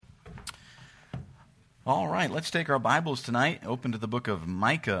All right, let's take our Bibles tonight, open to the book of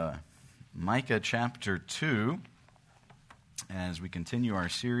Micah, Micah chapter 2, as we continue our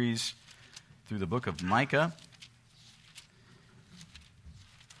series through the book of Micah.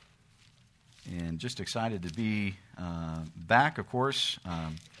 And just excited to be back, of course.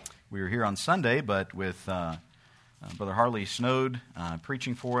 We were here on Sunday, but with Brother Harley Snowd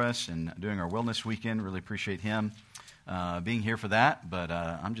preaching for us and doing our wellness weekend. Really appreciate him being here for that, but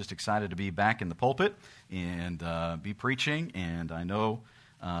I'm just excited to be back in the pulpit and be preaching, and I know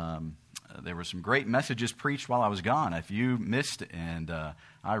there were some great messages preached while I was gone. If you missed, and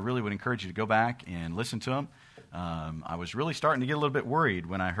I really would encourage you to go back and listen to them. I was really starting to get a little bit worried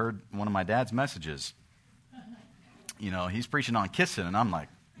when I heard one of my dad's messages. You know, he's preaching on kissing, and I'm like,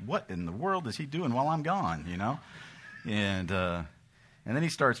 what in the world is he doing while I'm gone, you know? And then he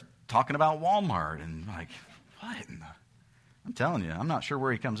starts talking about Walmart, and like, what in the... I'm telling you, I'm not sure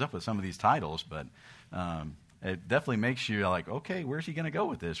where he comes up with some of these titles, but it definitely makes you like, okay, where's he going to go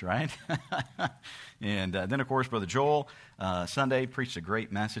with this, right? And then, of course, Brother Joel Sunday preached a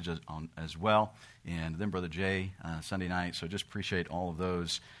great message as well, and then Brother Jay Sunday night. So just appreciate all of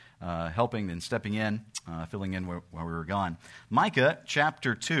those helping and stepping in, filling in while we were gone. Micah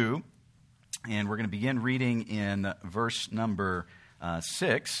chapter 2, and we're going to begin reading in verse number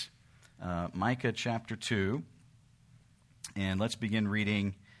 6. Micah chapter 2. And let's begin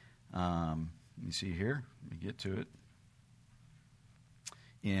reading, let me see here, let me get to it,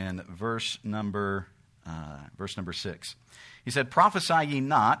 in verse number 6. He said, "Prophesy ye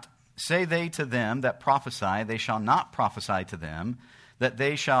not, say they to them that prophesy, they shall not prophesy to them, that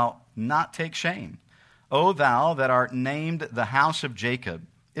they shall not take shame. O thou that art named the house of Jacob,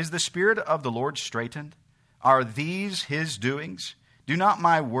 is the spirit of the Lord straitened? Are these his doings? Do not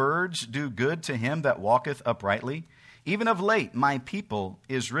my words do good to him that walketh uprightly? Even of late my people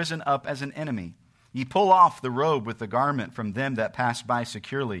is risen up as an enemy. Ye pull off the robe with the garment from them that pass by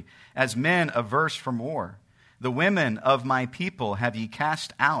securely, as men averse from war. The women of my people have ye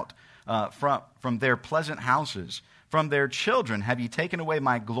cast out from their pleasant houses. From their children have ye taken away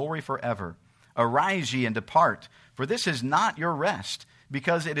my glory forever. Arise ye and depart, for this is not your rest,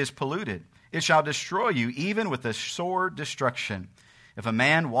 because it is polluted. It shall destroy you even with a sore destruction. If a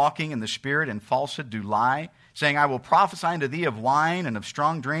man walking in the spirit and falsehood do lie, saying, I will prophesy unto thee of wine and of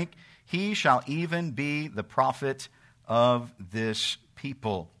strong drink, he shall even be the prophet of this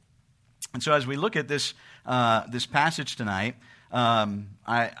people." And so as we look at this this passage tonight, I'm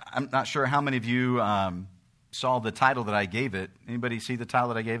not sure how many of you saw the title that I gave it. Anybody see the title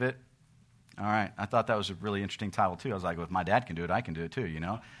that I gave it? All right. I thought that was a really interesting title, too. I was like, well, if my dad can do it, I can do it, too, you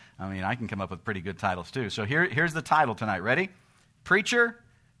know? I mean, I can come up with pretty good titles, too. So here's the title tonight. Ready? Preacher,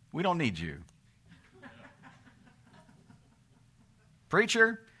 we don't need you.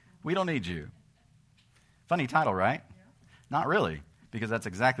 Preacher, we don't need you. Funny title, right? Not really, because that's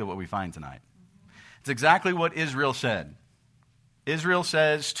exactly what we find tonight. It's exactly what Israel said. Israel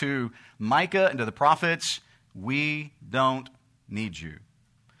says to Micah and to the prophets, we don't need you.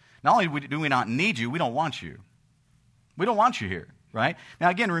 Not only do we not need you, we don't want you. We don't want you here. Right? Now,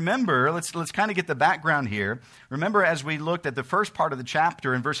 again, remember, let's kind of get the background here. Remember, as we looked at the first part of the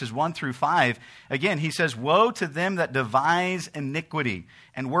chapter in verses 1 through 5, again, he says, "Woe to them that devise iniquity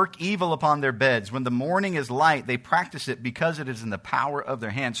and work evil upon their beds. When the morning is light, they practice it because it is in the power of their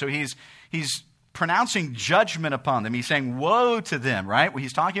hand." So he's pronouncing judgment upon them. He's saying, woe to them, right? Well,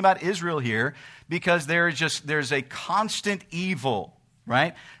 he's talking about Israel here because there's a constant evil.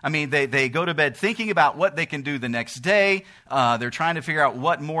 Right? I mean, they go to bed thinking about what they can do the next day. They're trying to figure out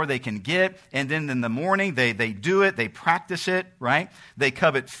what more they can get. And then in the morning, they do it. They practice it, right? They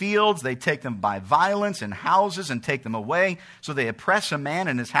covet fields. They take them by violence and houses and take them away. So they oppress a man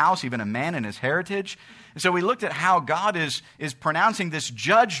in his house, even a man in his heritage. And so we looked at how God is pronouncing this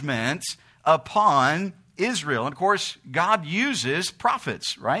judgment upon Israel. And of course, God uses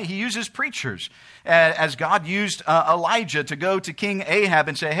prophets, right? He uses preachers. As God used Elijah to go to King Ahab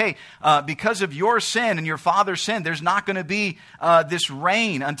and say, hey, because of your sin and your father's sin, there's not going to be this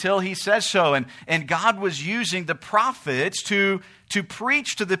rain until he says so. And God was using the prophets to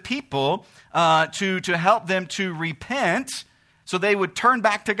preach to the people, to help them to repent so they would turn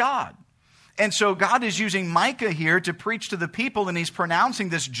back to God. And so God is using Micah here to preach to the people, and he's pronouncing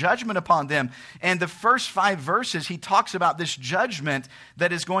this judgment upon them. And the first 5 verses, he talks about this judgment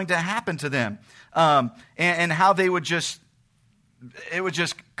that is going to happen to them, and how it was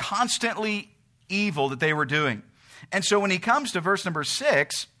just constantly evil that they were doing. And so when he comes to verse number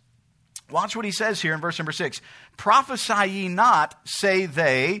 6, watch what he says here in verse number 6. "Prophesy ye not, say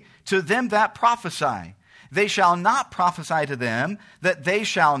they, to them that prophesy. They shall not prophesy to them, that they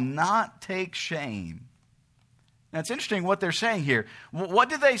shall not take shame. Now, it's interesting what they're saying here. What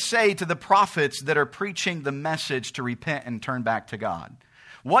do they say to the prophets that are preaching the message to repent and turn back to God?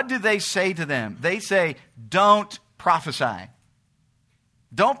 What do they say to them? They say, don't prophesy.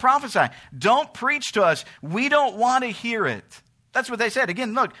 Don't prophesy. Don't preach to us. We don't want to hear it. That's what they said.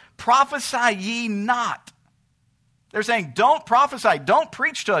 Again, look, prophesy ye not. They're saying, don't prophesy. Don't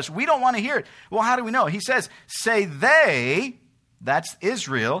preach to us. We don't want to hear it. Well, how do we know? He says, say they, that's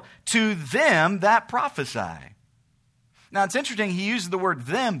Israel, to them that prophesy. Now, it's interesting. He uses the word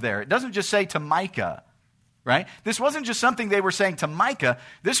them there. It doesn't just say to Micah, right? This wasn't just something they were saying to Micah.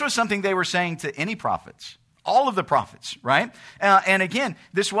 This was something they were saying to any prophets. All of the prophets, right? And again,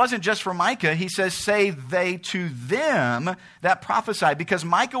 this wasn't just for Micah. He says, say they to them that prophesy, because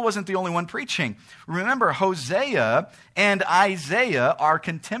Micah wasn't the only one preaching. Remember, Hosea and Isaiah are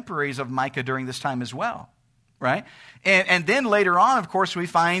contemporaries of Micah during this time as well, right? And then later on, of course, we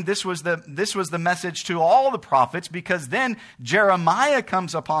find this was the message to all the prophets, because then Jeremiah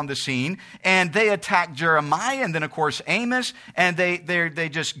comes upon the scene and they attack Jeremiah, and then of course Amos, and they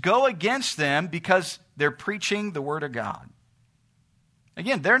just go against them because they're preaching the word of God.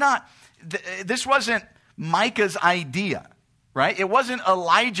 Again, this wasn't Micah's idea, right? It wasn't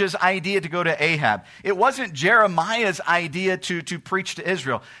Elijah's idea to go to Ahab. It wasn't Jeremiah's idea to preach to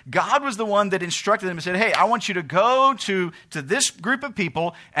Israel. God was the one that instructed them and said, hey, I want you to go to this group of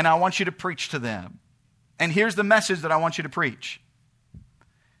people and I want you to preach to them. And here's the message that I want you to preach.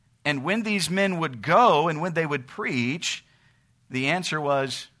 And when these men would go and when they would preach, the answer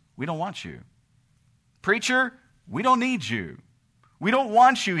was, we don't want you. Preacher, we don't need you. We don't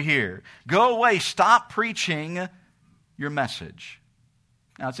want you here. Go away. Stop preaching your message.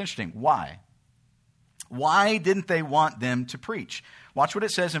 Now, it's interesting. Why? Why didn't they want them to preach? Watch what it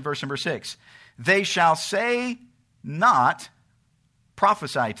says in verse number 6. They shall say not,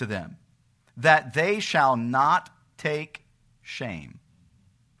 prophesy to them, that they shall not take shame.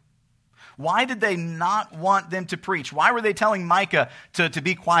 Why did they not want them to preach? Why were they telling Micah to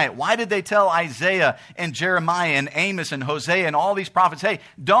be quiet? Why did they tell Isaiah and Jeremiah and Amos and Hosea and all these prophets, hey,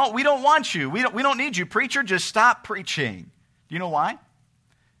 we don't want you. We don't need you. Preacher, just stop preaching. Do you know why?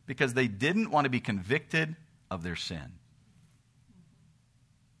 Because they didn't want to be convicted of their sin.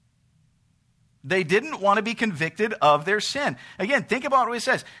 They didn't want to be convicted of their sin. Again, think about what it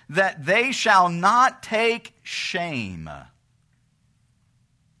says, that they shall not take shame.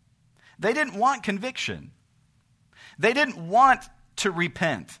 They didn't want conviction. They didn't want to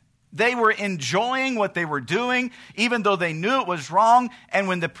repent. They were enjoying what they were doing, even though they knew it was wrong. And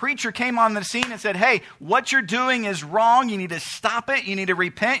when the preacher came on the scene and said, hey, what you're doing is wrong. You need to stop it. You need to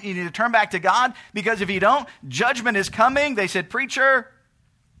repent. You need to turn back to God, because if you don't, judgment is coming. They said, preacher,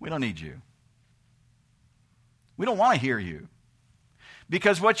 we don't need you. We don't want to hear you.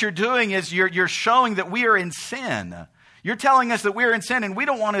 Because what you're doing is you're showing that we are in sin. You're telling us that we're in sin, and we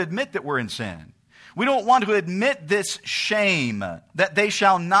don't want to admit that we're in sin. We don't want to admit this shame, that they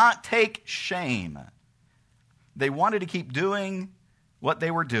shall not take shame. They wanted to keep doing what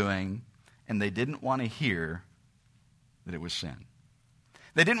they were doing, and they didn't want to hear that it was sin.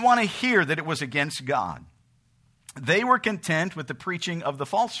 They didn't want to hear that it was against God. They were content with the preaching of the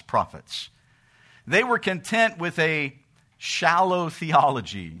false prophets. They were content with a shallow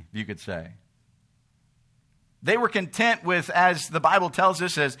theology, you could say. They were content with, as the Bible tells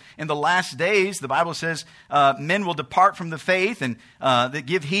us, as in the last days, the Bible says, men will depart from the faith and they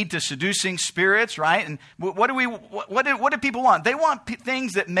give heed to seducing spirits, right? And what do people want? They want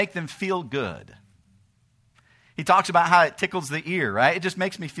things that make them feel good. He talks about how it tickles the ear, right? It just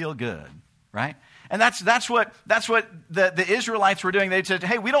makes me feel good, right? And that's what the Israelites were doing. They said,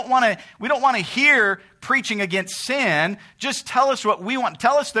 hey, we don't want to hear preaching against sin. Just tell us what we want.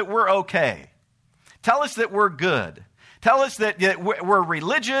 Tell us that we're okay. Tell us that we're good. Tell us that we're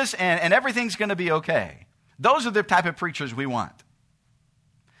religious and everything's going to be okay. Those are the type of preachers we want.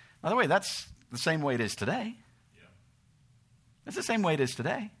 By the way, that's the same way it is today. Yeah. It's the same way it is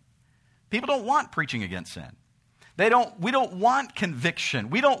today. People don't want preaching against sin. We don't want conviction.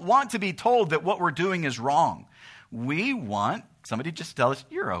 We don't want to be told that what we're doing is wrong. We want somebody to just tell us,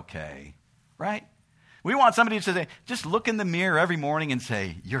 you're okay, right? We want somebody to say, just look in the mirror every morning and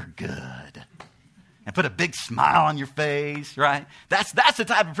say, you're good. And put a big smile on your face, right? That's the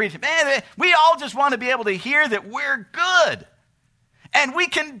type of preaching. Man, we all just want to be able to hear that we're good. And we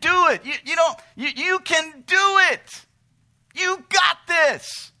can do it. You can do it. You got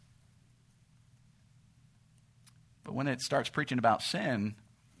this. But when it starts preaching about sin,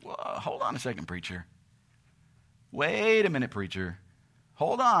 whoa, hold on a second, preacher. Wait a minute, preacher.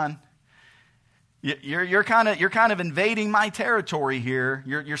 Hold on. You're kind of invading my territory here.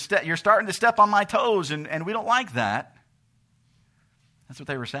 You're starting to step on my toes, and we don't like that. That's what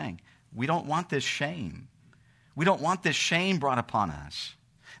they were saying. We don't want this shame. We don't want this shame brought upon us.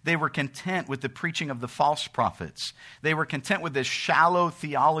 They were content with the preaching of the false prophets. They were content with this shallow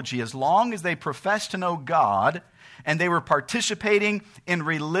theology as long as they professed to know God and they were participating in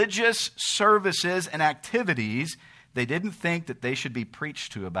religious services and activities. They didn't think that they should be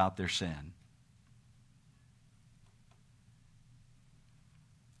preached to about their sin.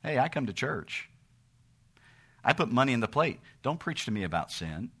 Hey, I come to church. I put money in the plate. Don't preach to me about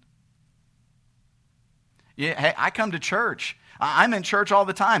sin. Yeah, hey, I come to church. I'm in church all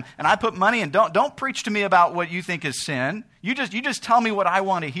the time, and I put money in. Don't preach to me about what you think is sin. You just tell me what I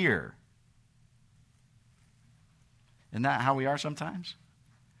want to hear. Isn't that how we are sometimes?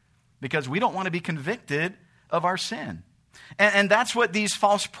 Because we don't want to be convicted of our sin. And that's what these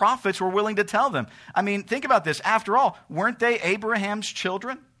false prophets were willing to tell them. I mean, think about this. After all, weren't they Abraham's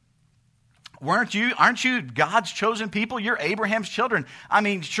children? Aren't you God's chosen people? You're Abraham's children. I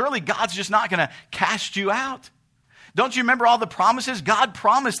mean, surely God's just not going to cast you out. Don't you remember all the promises? God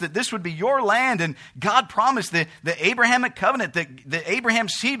promised that this would be your land, and God promised the Abrahamic covenant that the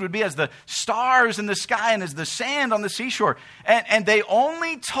Abraham's seed would be as the stars in the sky and as the sand on the seashore. And they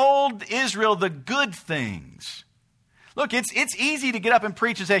only told Israel the good things. Look, it's easy to get up and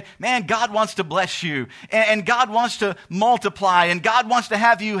preach and say, man, God wants to bless you, and God wants to multiply, and God wants to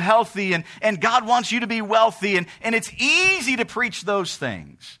have you healthy, and God wants you to be wealthy, and it's easy to preach those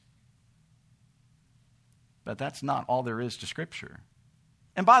things. But that's not all there is to Scripture.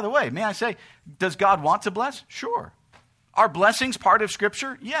 And by the way, may I say, does God want to bless? Sure. Are blessings part of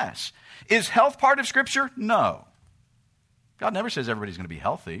Scripture? Yes. Is health part of Scripture? No. God never says everybody's going to be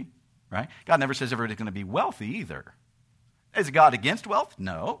healthy, right? God never says everybody's going to be wealthy either. Is God against wealth?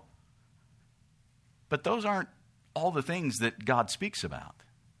 No. But those aren't all the things that God speaks about.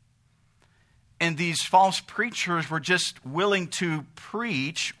 And these false preachers were just willing to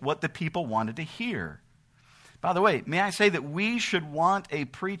preach what the people wanted to hear. By the way, may I say that we should want a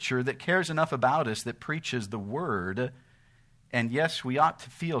preacher that cares enough about us that preaches the word, and yes, we ought to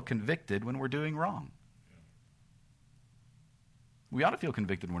feel convicted when we're doing wrong. We ought to feel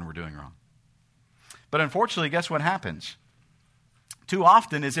convicted when we're doing wrong. But unfortunately, guess what happens? Too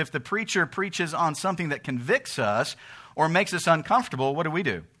often is if the preacher preaches on something that convicts us or makes us uncomfortable, what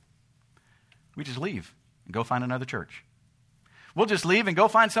do? We just leave and go find another church. We'll just leave and go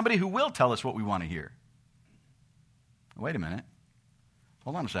find somebody who will tell us what we want to hear. Wait a minute.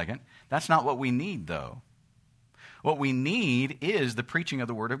 Hold on a second. That's not what we need, though. What we need is the preaching of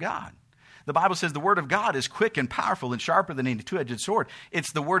the Word of God. The Bible says the Word of God is quick and powerful and sharper than any two-edged sword.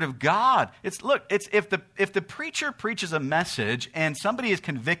 It's the Word of God. It's if the preacher preaches a message and somebody is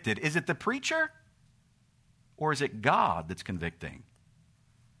convicted, is it the preacher or is it God that's convicting?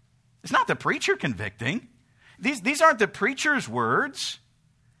 It's not the preacher convicting. These aren't the preacher's words.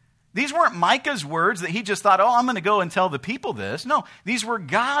 These weren't Micah's words that he just thought, I'm going to go and tell the people this. No, these were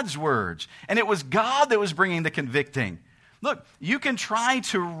God's words. And it was God that was bringing the convicting. Look, you can try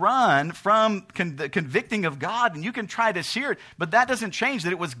to run from the convicting of God and you can try to sear it, but that doesn't change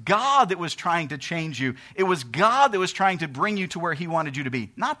that it was God that was trying to change you. It was God that was trying to bring you to where he wanted you to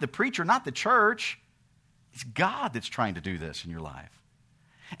be. Not the preacher, not the church. It's God that's trying to do this in your life.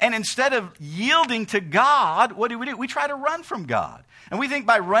 And instead of yielding to God, what do? We try to run from God. And we think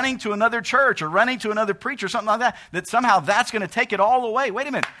by running to another church or running to another preacher or something like that somehow that's going to take it all away. Wait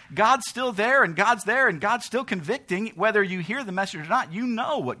a minute. God's still there and God's still convicting. Whether you hear the message or not, you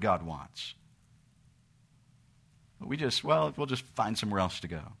know what God wants. But we'll just find somewhere else to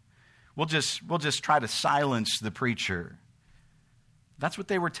go. We'll just try to silence the preacher. That's what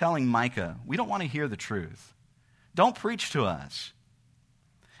they were telling Micah. We don't want to hear the truth. Don't preach to us.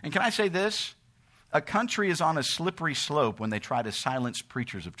 And can I say this? A country is on a slippery slope when they try to silence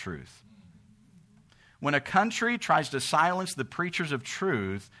preachers of truth. When a country tries to silence the preachers of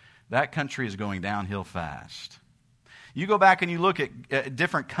truth, that country is going downhill fast. You go back and you look at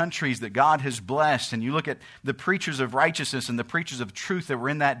different countries that God has blessed, and you look at the preachers of righteousness and the preachers of truth that were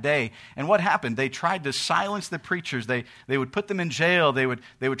in that day. And what happened? They tried to silence the preachers. They would put them in jail. They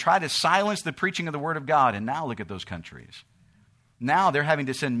would try to silence the preaching of the Word of God. And now look at those countries. Now they're having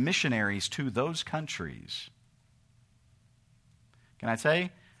to send missionaries to those countries. Can I say,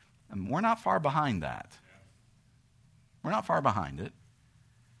 we're not far behind that. We're not far behind it.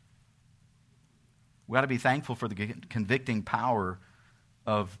 We ought to be thankful for the convicting power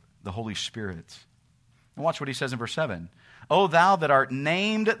of the Holy Spirit. And watch what he says in verse 7. O thou that art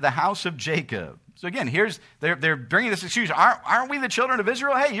named the house of Jacob. So again, they're bringing this excuse. Aren't we the children of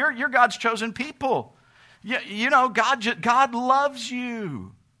Israel? Hey, you're God's chosen people. You know, God loves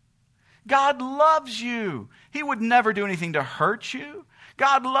you. God loves you. He would never do anything to hurt you.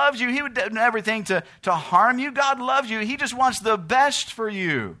 God loves you. He would do everything to harm you. God loves you. He just wants the best for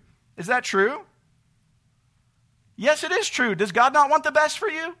you. Is that true? Yes, it is true. Does God not want the best for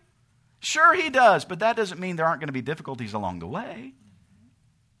you? Sure, He does. But that doesn't mean there aren't going to be difficulties along the way.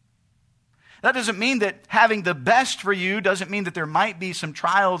 That doesn't mean that having the best for you doesn't mean that there might be some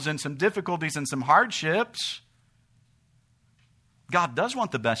trials and some difficulties and some hardships. God does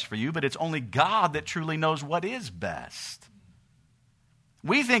want the best for you, but it's only God that truly knows what is best.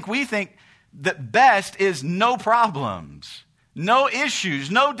 We think that best is no problems, no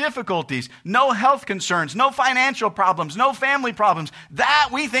issues, no difficulties, no health concerns, no financial problems, no family problems.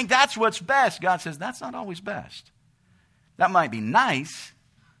 We think that's what's best. God says that's not always best. That might be nice,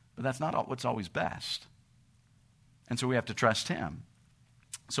 but that's not what's always best. And so we have to trust Him.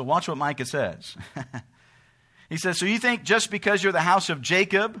 So watch what Micah says. He says, so you think just because you're the house of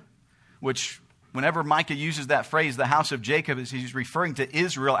Jacob, which whenever Micah uses that phrase, the house of Jacob, he's referring to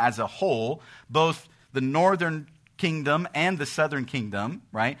Israel as a whole, both the northern kingdom and the southern kingdom,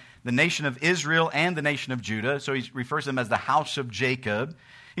 right? The nation of Israel and the nation of Judah. So he refers to them as the house of Jacob.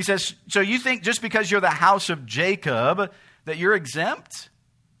 He says, so you think just because you're the house of Jacob that you're exempt?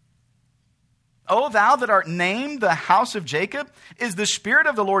 O thou that art named the house of Jacob, is the Spirit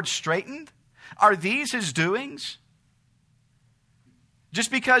of the Lord straitened? Are these His doings?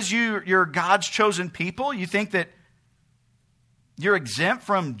 Just because you're God's chosen people, you think that you're exempt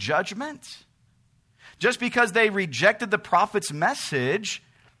from judgment? Just because they rejected the prophet's message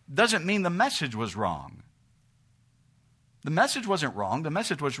doesn't mean the message was wrong. The message wasn't wrong, the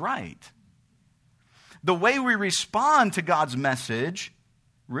message was right. The way we respond to God's message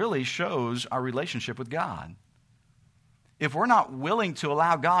really shows our relationship with God. If we're not willing to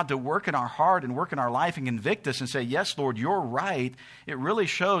allow God to work in our heart and work in our life and convict us and say, yes, Lord, you're right, it really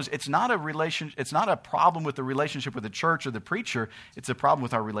shows it's not a problem with the relationship with the church or the preacher, it's a problem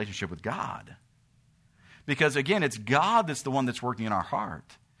with our relationship with God. Because again, it's God that's the one that's working in our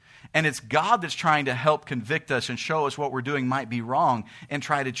heart. And it's God that's trying to help convict us and show us what we're doing might be wrong and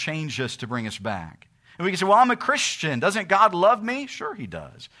try to change us to bring us back. And we can say, well, I'm a Christian. Doesn't God love me? Sure He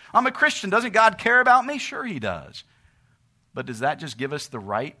does. I'm a Christian. Doesn't God care about me? Sure He does. But does that just give us the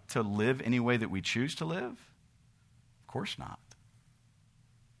right to live any way that we choose to live? Of course not.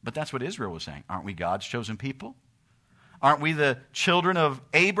 But that's what Israel was saying. Aren't we God's chosen people? Aren't we the children of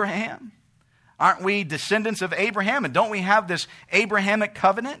Abraham? Aren't we descendants of Abraham? And don't we have this Abrahamic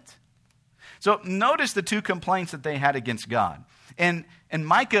covenant? So notice the two complaints that they had against God. And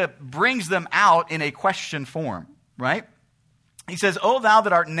Micah brings them out in a question form, right? He says, O thou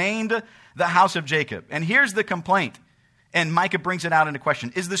that art named the house of Jacob. And here's the complaint. And Micah brings it out in a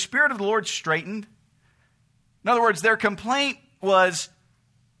question. Is the Spirit of the Lord straitened? In other words, their complaint was,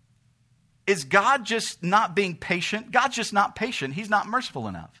 is God just not being patient? God's just not patient. He's not merciful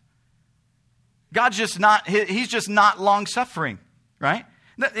enough. He's just not long-suffering, right?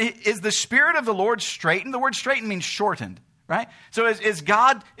 Is the Spirit of the Lord straitened? The word straitened means shortened, right? So is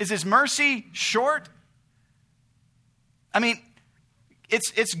His mercy short? I mean,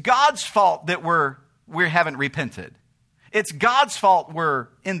 it's God's fault that we haven't repented. It's God's fault we're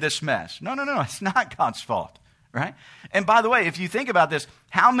in this mess. No, it's not God's fault, right? And by the way, if you think about this,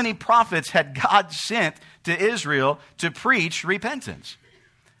 how many prophets had God sent to Israel to preach repentance?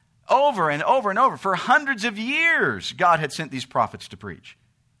 Over and over and over. For hundreds of years, God had sent these prophets to preach.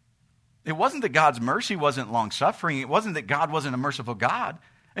 It wasn't that God's mercy wasn't long-suffering. It wasn't that God wasn't a merciful God.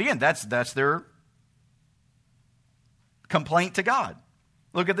 Again, that's their complaint to God.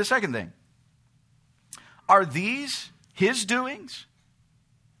 Look at the second thing. Are these His doings?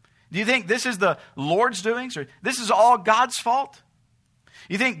 Do you think this is the Lord's doings? Or this is all God's fault?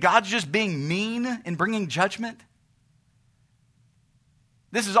 You think God's just being mean and bringing judgment?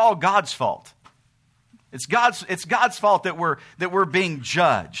 This is all God's fault. It's God's fault that we're being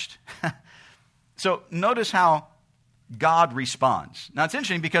judged. So notice how God responds. Now it's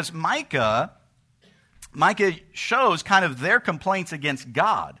interesting because Micah shows kind of their complaints against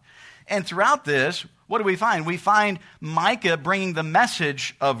God. And throughout this, what do we find? We find Micah bringing the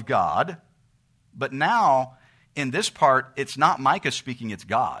message of God, but now in this part, it's not Micah speaking, it's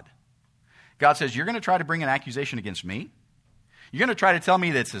God. God says, you're going to try to bring an accusation against me? You're going to try to tell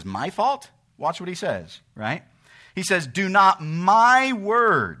me this is my fault? Watch what he says, right? He says, do not my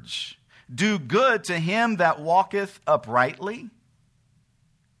words do good to him that walketh uprightly?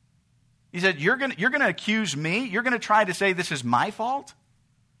 He said, you're going to accuse me? You're going to try to say this is my fault?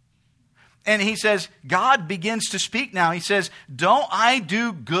 And he says, God begins to speak now. He says, don't I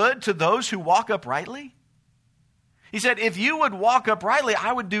do good to those who walk uprightly? He said, if you would walk uprightly,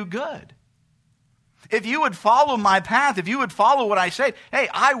 I would do good. If you would follow my path, if you would follow what I say, hey,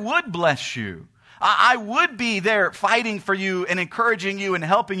 I would bless you. I would be there fighting for you and encouraging you and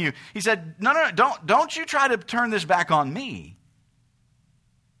helping you. He said, no, don't you try to turn this back on me.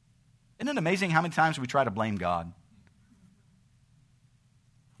 Isn't it amazing how many times we try to blame God?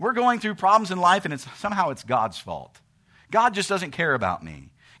 We're going through problems in life and somehow it's God's fault. God just doesn't care about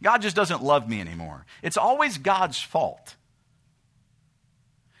me. God just doesn't love me anymore. It's always God's fault.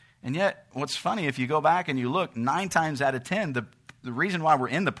 And yet, what's funny, if you go back and you look, 9 times out of 10, the reason why we're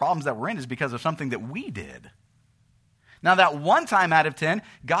in the problems that we're in is because of something that we did. Now, that 1 time out of 10,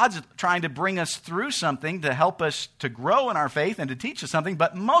 God's trying to bring us through something to help us to grow in our faith and to teach us something.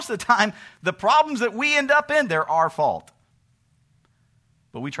 But most of the time, the problems that we end up in, they're our fault.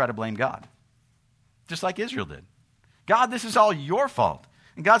 But we try to blame God, just like Israel did. God, this is all your fault.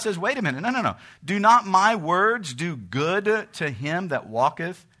 And God says, wait a minute, no. Do not my words do good to him that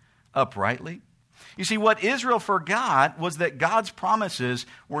walketh uprightly? You see, what Israel forgot was that God's promises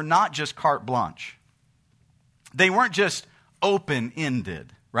were not just carte blanche. They weren't just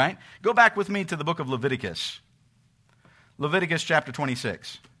open-ended, right? Go back with me to the book of Leviticus. Leviticus chapter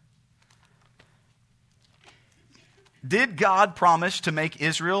 26. Did God promise to make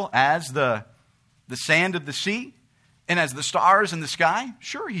Israel as the sand of the sea and as the stars in the sky?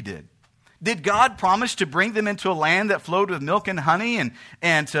 Sure he did. Did God promise to bring them into a land that flowed with milk and honey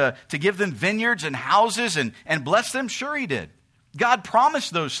and to give them vineyards and houses and bless them? Sure he did. God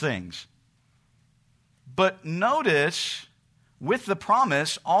promised those things. But notice, with the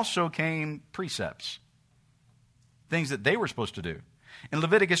promise also came precepts, things that they were supposed to do. In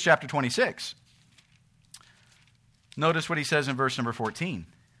Leviticus chapter 26, notice what he says in verse number 14.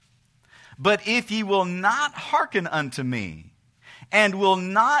 But if ye will not hearken unto me, and will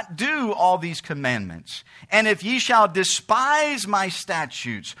not do all these commandments, and if ye shall despise my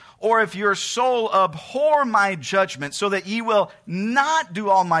statutes, or if your soul abhor my judgment, so that ye will not do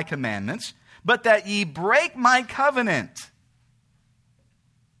all my commandments, but that ye break my covenant.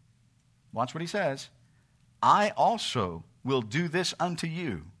 Watch what he says. I also will do this unto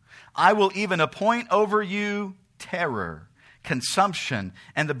you. I will even appoint over you terror, consumption,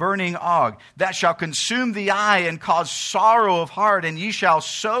 and the burning og, that shall consume the eye and cause sorrow of heart, and ye shall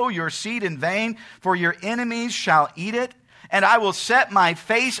sow your seed in vain, for your enemies shall eat it. And I will set my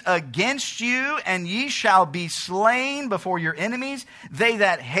face against you, and ye shall be slain before your enemies. They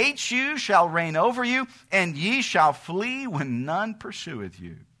that hate you shall reign over you, and ye shall flee when none pursueth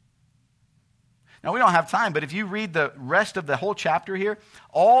you. Now, we don't have time, but if you read the rest of the whole chapter here,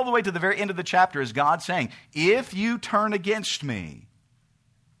 all the way to the very end of the chapter is God saying, if you turn against me,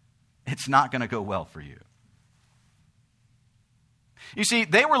 it's not going to go well for you. You see,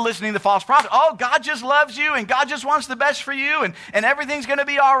 they were listening to false prophets. Oh, God just loves you, and God just wants the best for you, and everything's going to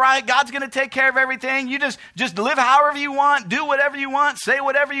be all right. God's going to take care of everything. You just live however you want, do whatever you want, say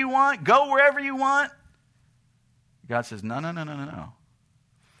whatever you want, go wherever you want. God says, no.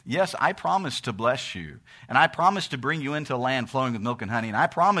 Yes, I promise to bless you, and I promise to bring you into a land flowing with milk and honey, and I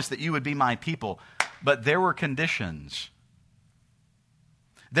promise that you would be my people, but there were conditions.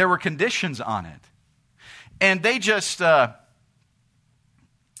 There were conditions on it. And they just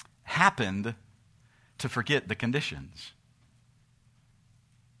happened to forget the conditions.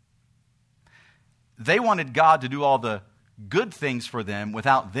 They wanted God to do all the good things for them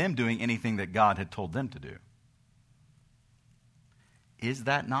without them doing anything that God had told them to do. Is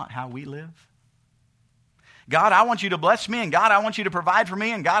that not how we live? God, I want you to bless me, and God, I want you to provide for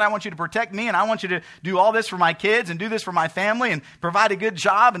me, and God, I want you to protect me, and I want you to do all this for my kids and do this for my family and provide a good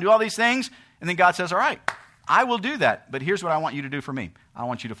job and do all these things. And then God says, all right, I will do that, but here's what I want you to do for me. I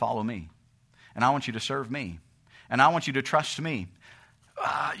want you to follow me, and I want you to serve me, and I want you to trust me.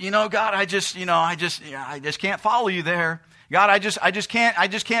 God, I just can't follow you there. God, I just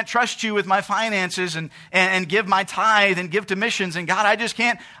can't trust you with my finances and give my tithe and give to missions. And God, I just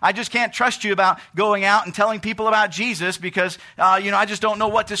can't trust you about going out and telling people about Jesus because, I just don't know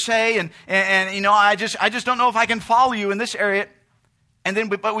what to say. And I just don't know if I can follow you in this area. And then,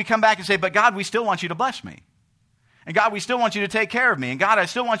 but we come back and say, but God, we still want you to bless me. And God, we still want you to take care of me. And God, I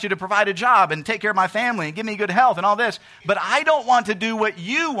still want you to provide a job and take care of my family and give me good health and all this. But I don't want to do what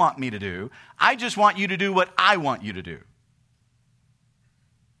you want me to do. I just want you to do what I want you to do.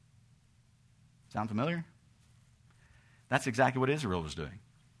 Sound familiar? That's exactly what Israel was doing.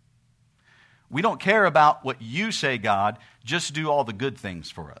 We don't care about what you say, God. Just do all the good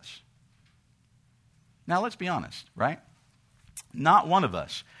things for us. Now, let's be honest, right? Not one of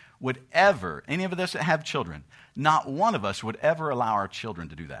us would ever, any of us that have children, not one of us would ever allow our children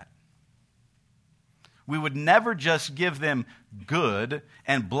to do that. We would never just give them good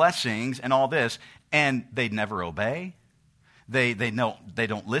and blessings and all this, and they'd never obey. They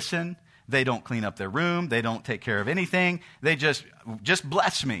don't listen. They don't clean up their room. They don't take care of anything. They just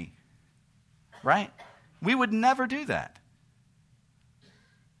bless me, right? We would never do that.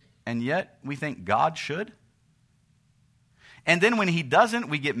 And yet we think God should. And then when he doesn't,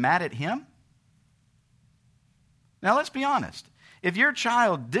 we get mad at him. Now let's be honest. If your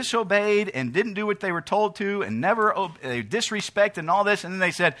child disobeyed and didn't do what they were told to and never disrespected and all this, and then they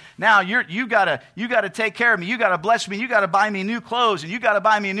said, now you gotta take care of me, you gotta bless me, you gotta buy me new clothes, and you gotta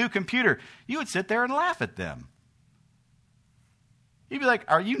buy me a new computer, you would sit there and laugh at them. You'd be like,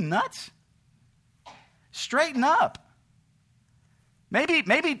 are you nuts? Straighten up.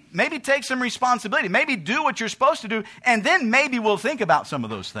 Maybe take some responsibility. Maybe do what you're supposed to do, and then maybe we'll think about some of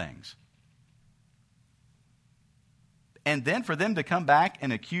those things. And then for them to come back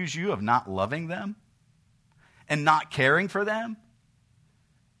and accuse you of not loving them and not caring for them,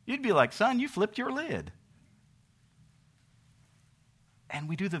 you'd be like, son, you flipped your lid. And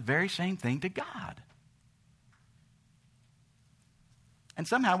we do the very same thing to God. And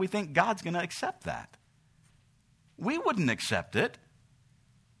somehow we think God's going to accept that. We wouldn't accept it,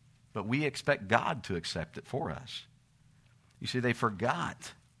 but we expect God to accept it for us. You see, they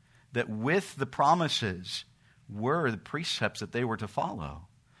forgot that with the promises were the precepts that they were to follow.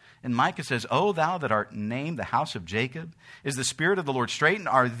 And Micah says, O thou that art named the house of Jacob, is the Spirit of the Lord straitened?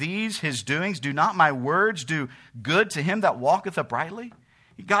 Are these his doings? Do not my words do good to him that walketh uprightly?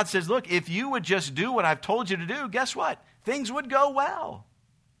 God says, look, if you would just do what I've told you to do, guess what? Things would go well.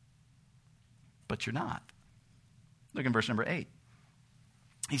 But you're not. Look in verse number 8.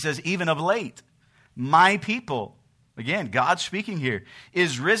 He says, even of late, my people, again, God speaking here,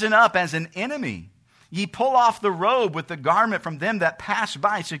 is risen up as an enemy. Ye pull off the robe with the garment from them that pass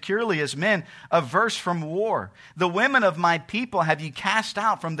by securely as men averse from war. The women of my people have ye cast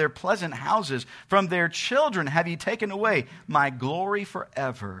out from their pleasant houses. From their children have ye taken away my glory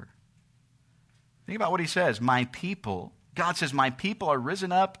forever. Think about what he says. My people, God says, my people are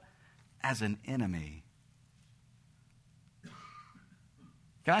risen up as an enemy.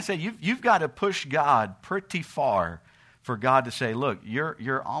 Can I say, you've got to push God pretty far for God to say, look,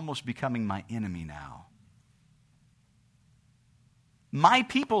 you're almost becoming my enemy now. My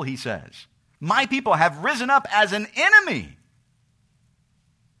people, he says, my people have risen up as an enemy.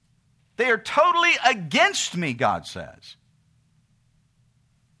 They are totally against me, God says.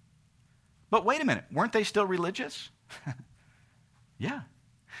 But wait a minute, weren't they still religious? Yeah.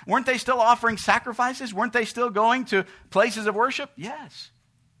 Weren't they still offering sacrifices? Weren't they still going to places of worship? Yes.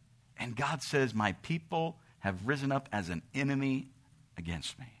 And God says, my people have risen up as an enemy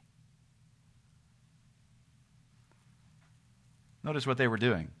against me. Notice what they were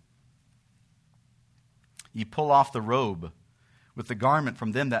doing. Ye pull off the robe with the garment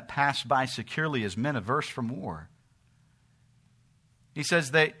from them that pass by securely as men averse from war. He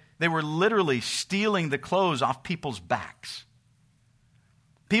says they were literally stealing the clothes off people's backs.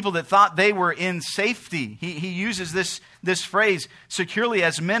 People that thought they were in safety. He uses this phrase, securely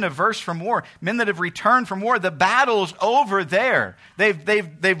as men averse from war. Men that have returned from war. The battle's over there.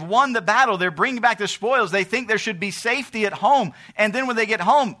 They've won the battle. They're bringing back the spoils. They think there should be safety at home. And then when they get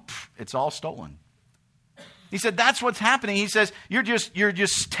home, it's all stolen. He said, that's what's happening. He says, you're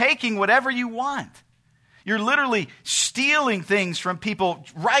just taking whatever you want. You're literally stealing things from people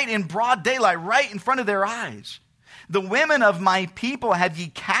right in broad daylight, right in front of their eyes. The women of my people have ye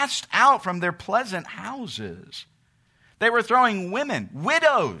cast out from their pleasant houses. They were throwing women,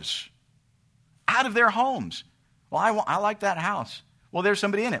 widows, out of their homes. Well, I like that house. Well, there's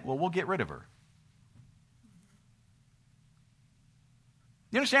somebody in it. Well, we'll get rid of her.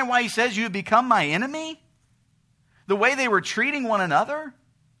 You understand why he says you have become my enemy? The way they were treating one another?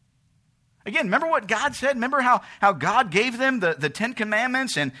 Again, remember what God said? Remember how God gave them the Ten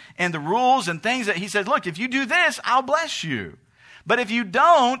Commandments and the rules and things that he said, look, if you do this, I'll bless you. But if you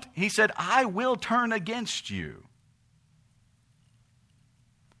don't, he said, I will turn against you.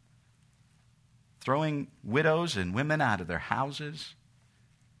 Throwing widows and women out of their houses.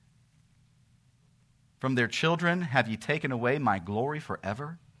 From their children have ye taken away my glory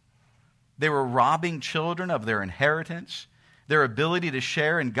forever. They were robbing children of their inheritance, their ability to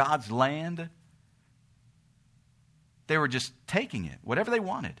share in God's land. They were just taking it, whatever they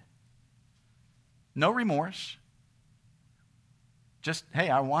wanted. No remorse. Just, hey,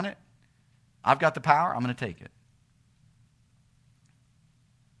 I want it. I've got the power. I'm going to take it.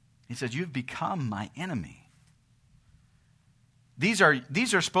 He says, you've become my enemy. These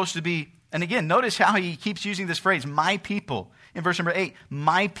are supposed to be, and again, notice how he keeps using this phrase, my people. In verse number 8,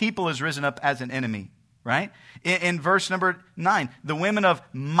 my people is risen up as an enemy, right? In verse number 9, the women of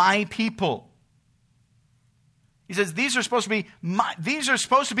my people. He says these are supposed to be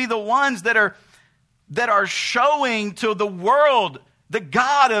the ones that are showing to the world the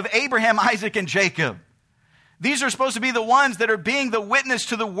God of Abraham, Isaac, and Jacob. These are supposed to be the ones that are being the witness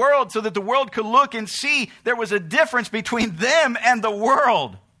to the world so that the world could look and see there was a difference between them and the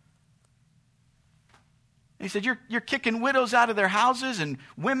world. He said, you're kicking widows out of their houses and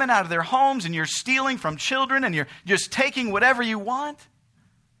women out of their homes, and you're stealing from children, and you're just taking whatever you want.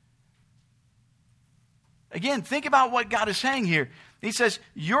 Again, think about what God is saying here. He says,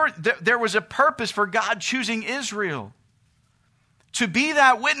 there was a purpose for God choosing Israel. To be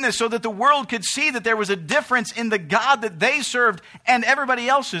that witness so that the world could see that there was a difference in the God that they served and everybody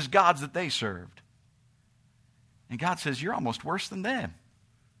else's gods that they served. And God says, you're almost worse than them.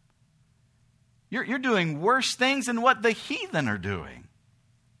 You're doing worse things than what the heathen are doing.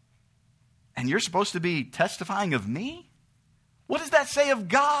 And you're supposed to be testifying of me? What does that say of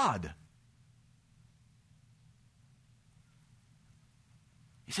God?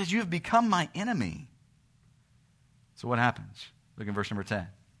 He says, you have become my enemy. So what happens? Look in verse number 10.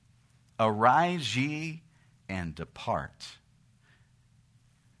 Arise ye and depart.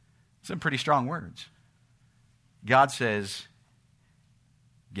 Some pretty strong words. God says,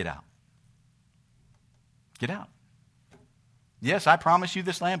 get out. Get out. Yes, I promise you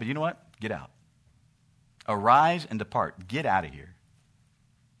this land, but you know what? Get out. Arise and depart. Get out of here.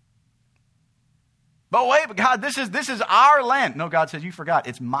 But wait, but God, this is our land. No, God says, you forgot.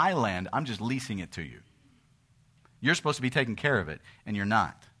 It's my land. I'm just leasing it to you. You're supposed to be taking care of it, and you're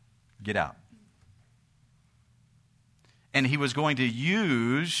not. Get out. And he was going to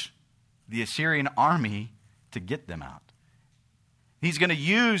use the Assyrian army to get them out. He's going to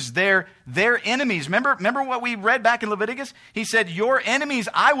use their enemies. Remember what we read back in Leviticus? He said, your enemies,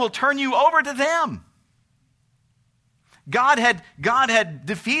 I will turn you over to them. God had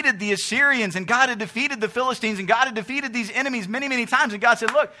defeated the Assyrians, and God had defeated the Philistines, and God had defeated these enemies many, many times. And God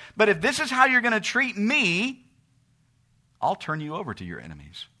said, look, but if this is how you're going to treat me, I'll turn you over to your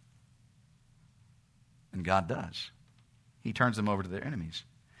enemies. And God does. He turns them over to their enemies.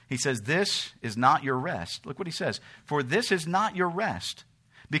 He says, this is not your rest. Look what he says. For this is not your rest.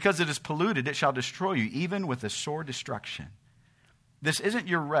 Because it is polluted, it shall destroy you, even with a sore destruction. This isn't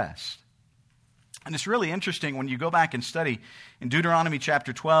your rest. And it's really interesting when you go back and study in Deuteronomy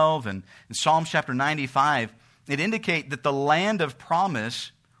chapter 12 and in Psalms chapter 95, it indicates that the land of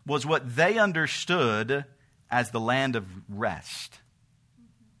promise was what they understood as the land of rest.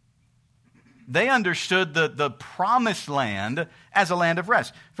 They understood the promised land as a land of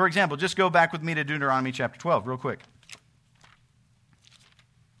rest. For example, just go back with me to Deuteronomy chapter 12 real quick.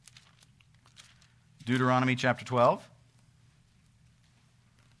 Deuteronomy chapter 12.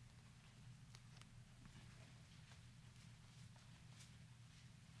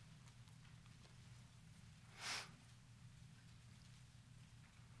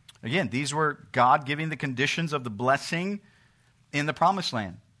 Again, these were God giving the conditions of the blessing in the promised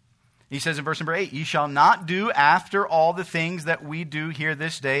land. He says in verse number 8, ye shall not do after all the things that we do here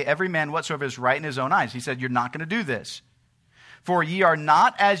this day, every man whatsoever is right in his own eyes. He said, you're not going to do this. For ye are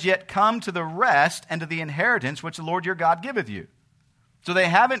not as yet come to the rest and to the inheritance which the Lord your God giveth you. So they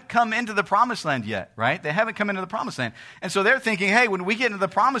haven't come into the promised land yet, right? They haven't come into the promised land. And so they're thinking, hey, when we get into the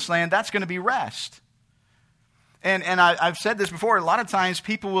promised land, that's going to be rest. And I've said this before, a lot of times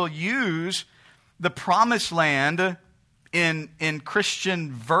people will use the promised land in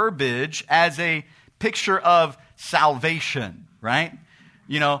Christian verbiage as a picture of salvation, right?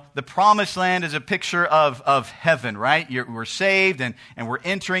 You know, the promised land is a picture of heaven, right? We're saved and we're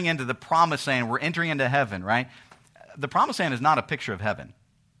entering into the promised land. We're entering into heaven, right? The promised land is not a picture of heaven.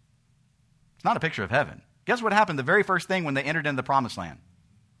 It's not a picture of heaven. Guess what happened the very first thing when they entered into the promised land?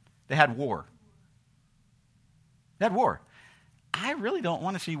 They had war. They had war. I really don't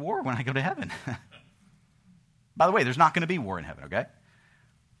want to see war when I go to heaven. By the way, there's not going to be war in heaven, okay?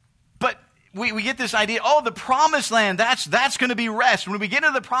 But we get this idea, oh, the promised land, that's going to be rest. When we get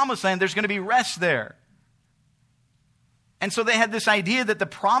into the promised land, there's going to be rest there. And so they had this idea that the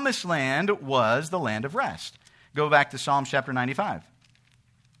promised land was the land of rest. Go back to Psalms chapter 95.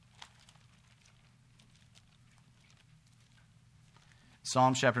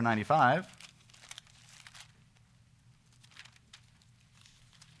 Psalms chapter 95.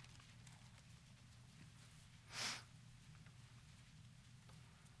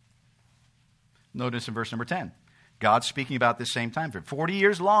 Notice in verse number 10. God speaking about this same time frame. 40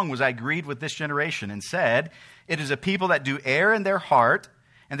 years long was I grieved with this generation and said, it is a people that do err in their heart,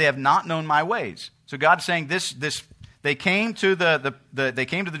 and they have not known my ways. So God's saying they came to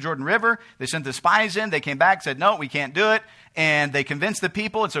the Jordan River, they sent the spies in, they came back, said, no, we can't do it, and they convinced the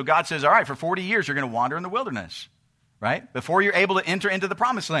people, and so God says, all right, for 40 years you're going to wander in the wilderness, right? Before you're able to enter into the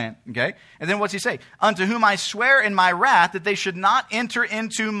promised land, okay? And then what's he say? Unto whom I swear in my wrath that they should not enter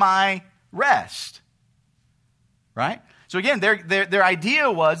into my rest, right? So again, their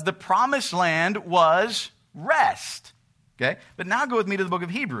idea was the promised land was rest, okay? But now go with me to the book of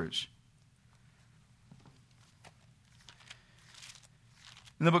Hebrews.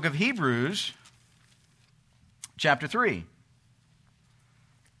 In the book of Hebrews, chapter 3.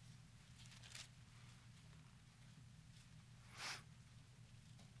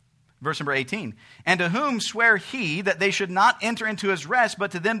 Verse number 18. And to whom sware he that they should not enter into his rest,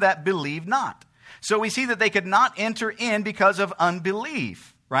 but to them that believe not. So we see that they could not enter in because of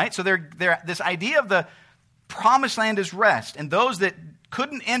unbelief, right? So this idea of the promised land is rest, and those that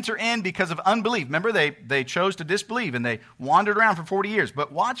couldn't enter in because of unbelief. Remember, they chose to disbelieve, and they wandered around for 40 years.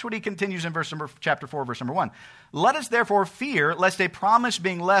 But watch what he continues in chapter 4, verse number 1. Let us therefore fear, lest a promise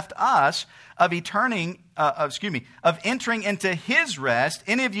being left us of entering into his rest,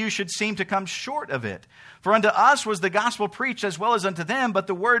 any of you should seem to come short of it. For unto us was the gospel preached as well as unto them, but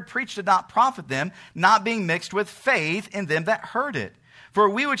the word preached did not profit them, not being mixed with faith in them that heard it. For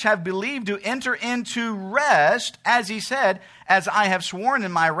we which have believed do enter into rest, as he said, as I have sworn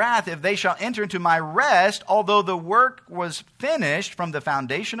in my wrath, if they shall enter into my rest, although the work was finished from the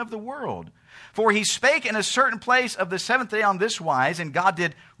foundation of the world. For he spake in a certain place of the seventh day on this wise, and God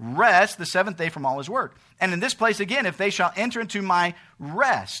did rest the seventh day from all his work. And in this place again, if they shall enter into my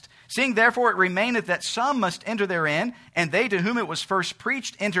rest. Seeing therefore it remaineth that some must enter therein, and they to whom it was first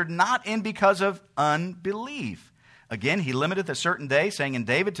preached entered not in because of unbelief. Again, he limiteth a certain day, saying in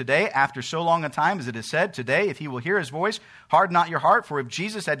David, today, after so long a time, as it is said, today, if he will hear his voice, harden not your heart, for if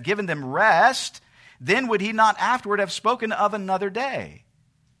Jesus had given them rest, then would he not afterward have spoken of another day?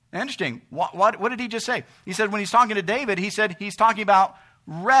 Now, interesting. What did he just say? He said when he's talking to David, he said he's talking about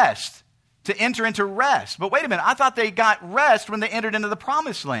rest, to enter into rest. But wait a minute, I thought they got rest when they entered into the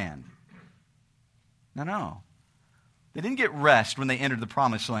promised land. No. They didn't get rest when they entered the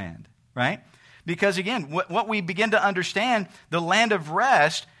promised land, right? Because again, what we begin to understand, the land of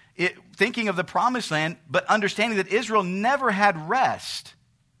rest, thinking of the promised land, but understanding that Israel never had rest.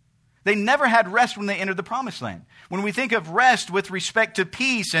 They never had rest when they entered the promised land. When we think of rest with respect to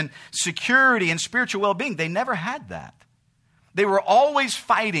peace and security and spiritual well-being, they never had that. They were always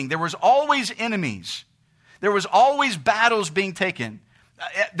fighting. There was always enemies. There was always battles being taken.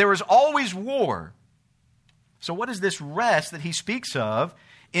 There was always war. So what is this rest that he speaks of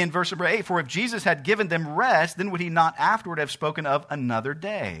in verse number 8? For if Jesus had given them rest, then would he not afterward have spoken of another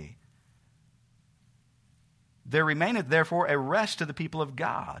day? There remaineth therefore a rest to the people of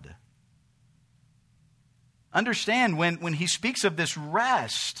God. Understand when he speaks of this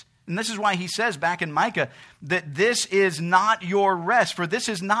rest, and this is why he says back in Micah that this is not your rest, for this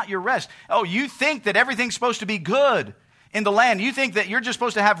is not your rest. Oh, you think that everything's supposed to be good in the land. You think that you're just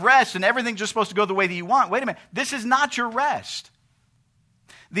supposed to have rest and everything's just supposed to go the way that you want. Wait a minute. This is not your rest.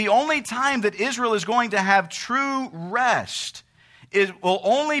 The only time that Israel is going to have true rest will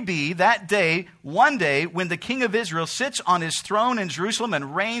only be that day, one day, when the king of Israel sits on his throne in Jerusalem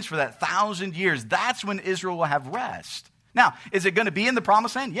and reigns for that 1,000 years. That's when Israel will have rest. Now, is it going to be in the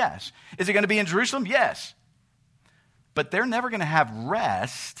promised land? Yes. Is it going to be in Jerusalem? Yes. But they're never going to have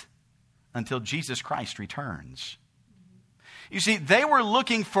rest until Jesus Christ returns. You see, they were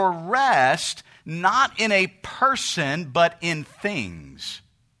looking for rest not in a person, but in things.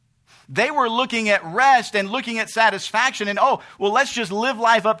 They were looking at rest and looking at satisfaction and, let's just live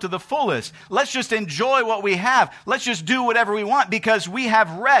life up to the fullest. Let's just enjoy what we have. Let's just do whatever we want because we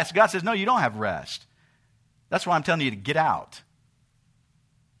have rest. God says, no, you don't have rest. That's why I'm telling you to get out.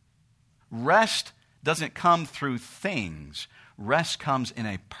 Rest doesn't come through things. Rest comes in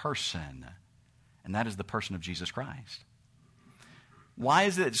a person, and that is the person of Jesus Christ. Why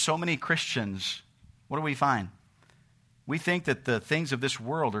is it that so many Christians, what do we find? We think that the things of this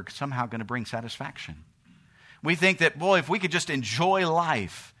world are somehow going to bring satisfaction. We think that, if we could just enjoy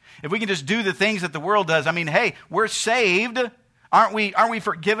life, if we can just do the things that the world does. I mean, hey, we're saved. Aren't we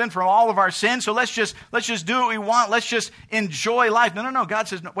forgiven from all of our sins? So let's just do what we want. Let's just enjoy life. No. God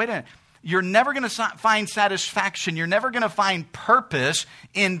says, no, wait a minute. You're never going to find satisfaction. You're never going to find purpose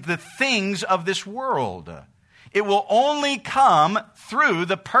in the things of this world. It will only come through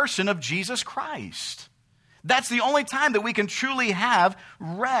the person of Jesus Christ. That's the only time that we can truly have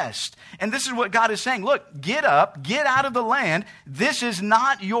rest. And this is what God is saying. Look, get up, get out of the land. This is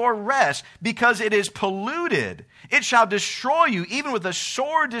not your rest because it is polluted. It shall destroy you even with a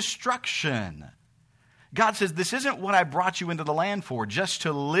sore destruction. God says, this isn't what I brought you into the land for, just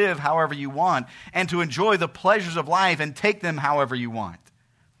to live however you want and to enjoy the pleasures of life and take them however you want.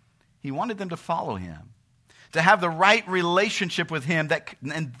 He wanted them to follow him, to have the right relationship with him,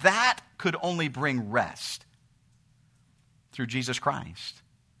 and that could only bring rest through Jesus Christ.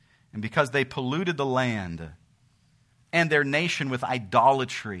 And because they polluted the land and their nation with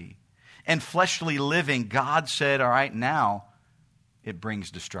idolatry and fleshly living, God said, all right, now it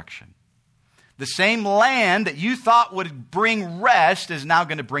brings destruction. The same land that you thought would bring rest is now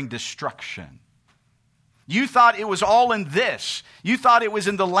going to bring destruction. You thought it was all in this. You thought it was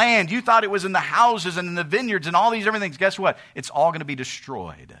in the land. You thought it was in the houses and in the vineyards and all these different things. Guess what? It's all going to be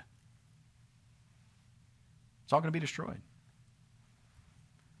destroyed. It's all going to be destroyed.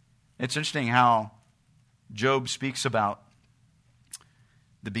 It's interesting how Job speaks about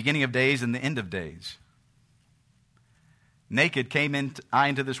the beginning of days and the end of days. Naked came I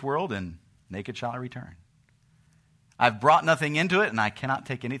into this world, and naked shall I return. I've brought nothing into it, and I cannot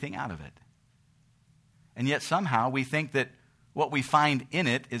take anything out of it. And yet somehow we think that what we find in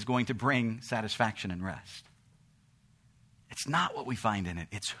it is going to bring satisfaction and rest. It's not what we find in it.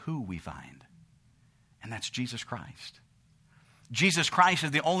 It's who we find. And that's Jesus Christ. Jesus Christ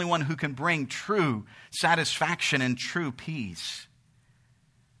is the only one who can bring true satisfaction and true peace.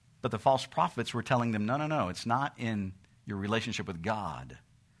 But the false prophets were telling them, no, it's not in your relationship with God.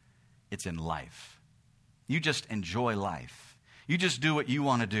 It's in life. You just enjoy life. You just do what you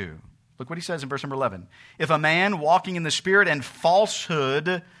want to do. Look what he says in verse number 11. If a man walking in the Spirit and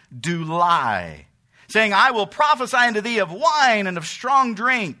falsehood do lie, saying, I will prophesy unto thee of wine and of strong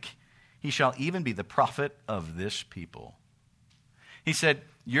drink, he shall even be the prophet of this people. He said,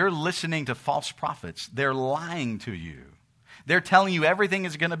 you're listening to false prophets. They're lying to you. They're telling you everything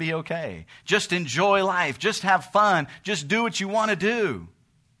is going to be okay. Just enjoy life. Just have fun. Just do what you want to do.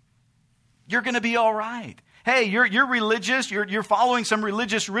 You're going to be all right. Hey, you're religious. You're following some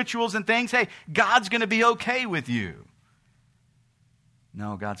religious rituals and things. Hey, God's going to be okay with you.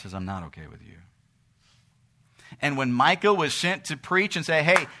 No, God says, I'm not okay with you. And when Micah was sent to preach and say,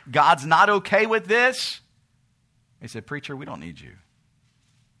 hey, God's not okay with this, they said, preacher, we don't need you.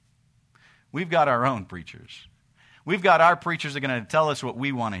 We've got our own preachers. We've got our preachers that are going to tell us what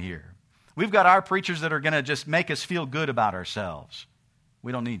we want to hear. We've got our preachers that are going to just make us feel good about ourselves.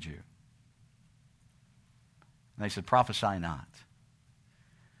 We don't need you. And they said, prophesy not.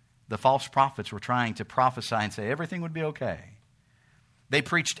 The false prophets were trying to prophesy and say everything would be okay. They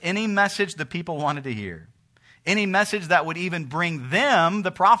preached any message the people wanted to hear. Any message that would even bring them,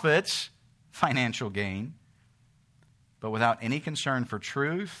 the prophets, financial gain. But without any concern for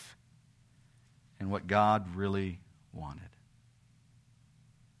truth and what God really wanted.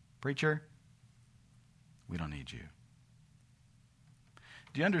 Preacher, we don't need you.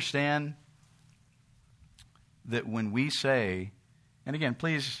 Do you understand that when we say, and again,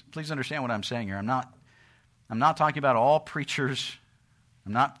 please understand what I'm saying here. I'm not talking about all preachers.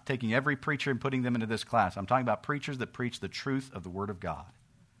 I'm not taking every preacher and putting them into this class. I'm talking about preachers that preach the truth of the Word of God.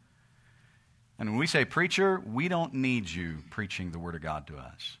 And when we say preacher, we don't need you preaching the Word of God to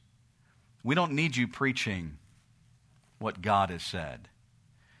us. We don't need you preaching what God has said.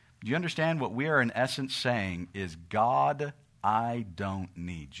 Do you understand what we are in essence saying is, God, I don't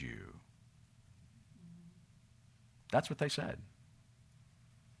need you. That's what they said.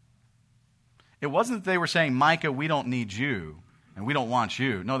 It wasn't that they were saying, Micah, we don't need you and we don't want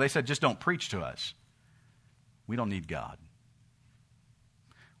you. No, they said, just don't preach to us. We don't need God.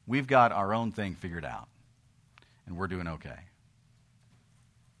 We've got our own thing figured out and we're doing okay.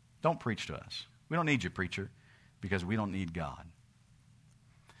 Don't preach to us. We don't need you, preacher, because we don't need God.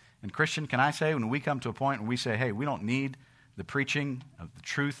 And Christian, can I say, when we come to a point where we say, hey, we don't need the preaching of the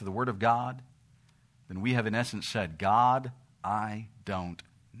truth of the Word of God, then we have in essence said, God, I don't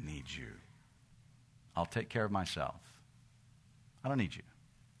need you. I'll take care of myself. I don't need you.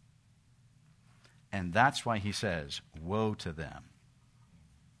 And that's why he says, woe to them.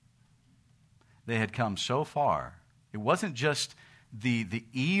 They had come so far. It wasn't just the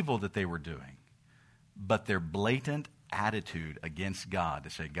evil that they were doing, but their blatant attitude against God to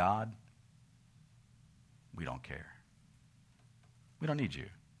say, God, we don't care. We don't need you.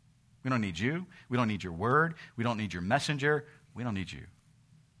 We don't need you. We don't need your word. We don't need your messenger. We don't need you.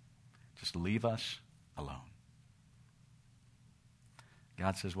 Just leave us alone.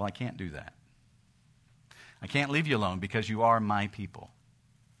 God says, well, I can't do that. I can't leave you alone because you are my people.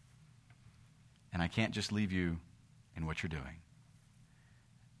 And I can't just leave you in what you're doing.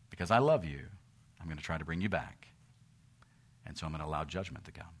 Because I love you, I'm going to try to bring you back. And so I'm going to allow judgment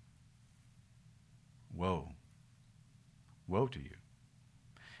to come. Woe. Woe to you.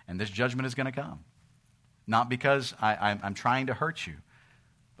 And this judgment is going to come. Not because I'm trying to hurt you,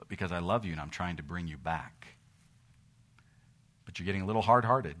 but because I love you and I'm trying to bring you back. But you're getting a little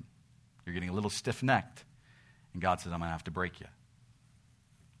hard-hearted. You're getting a little stiff-necked. And God says, I'm going to have to break you.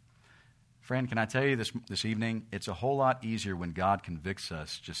 Friend, can I tell you this evening, it's a whole lot easier when God convicts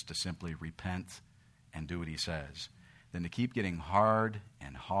us just to simply repent and do what he says than to keep getting hard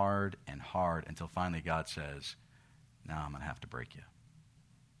and hard and hard until finally God says, now I'm going to have to break you.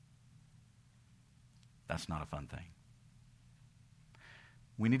 That's not a fun thing.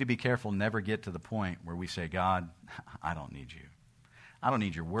 We need to be careful, never get to the point where we say, God, I don't need you. I don't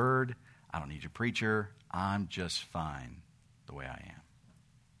need your word. I don't need your preacher. I'm just fine the way I am.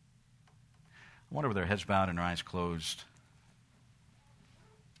 I wonder with their heads bowed and their eyes closed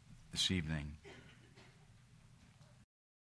this evening,